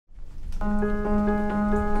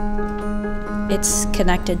It's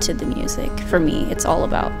connected to the music. For me, it's all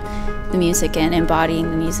about the music and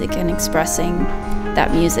embodying the music and expressing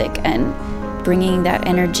that music and bringing that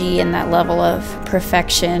energy and that level of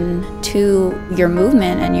perfection to your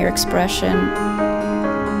movement and your expression.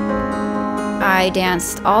 I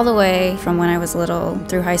danced all the way from when I was little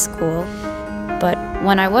through high school, but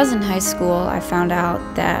when I was in high school, I found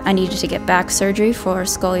out that I needed to get back surgery for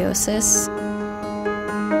scoliosis.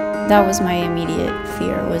 That was my immediate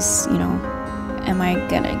fear was, am I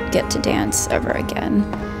gonna get to dance ever again?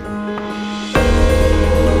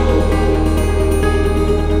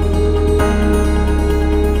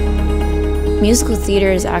 Musical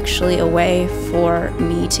theater is actually a way for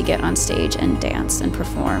me to get on stage and dance and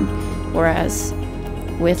perform, whereas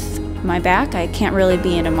with my back, I can't really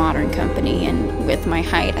be in a modern company, and with my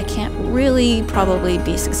height, I can't really probably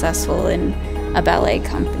be successful in a ballet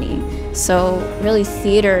company. So really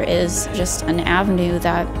theater is just an avenue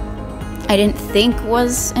that I didn't think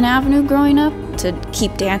was an avenue growing up to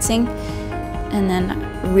keep dancing. And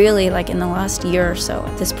then really like in the last year or so,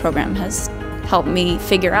 this program has helped me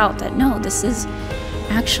figure out that no, this is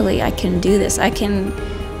actually, I can do this. I can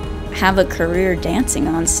have a career dancing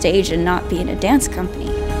on stage and not be in a dance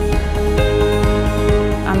company.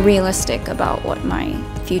 I'm realistic about what my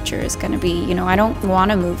future is going to be. I don't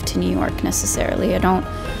want to move to New York necessarily. I don't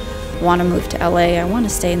want to move to LA. I want to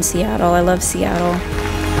stay in Seattle. I love Seattle.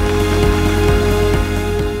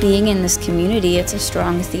 Being in this community, it's a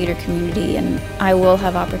strong theater community, and I will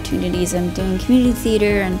have opportunities. I'm doing community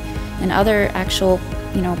theater and other actual,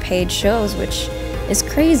 paid shows, which is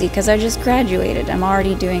crazy because I just graduated. I'm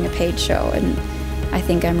already doing a paid show, and I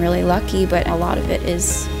think I'm really lucky, but a lot of it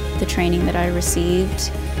is the training that I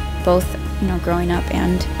received, both, growing up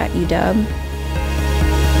and at UW.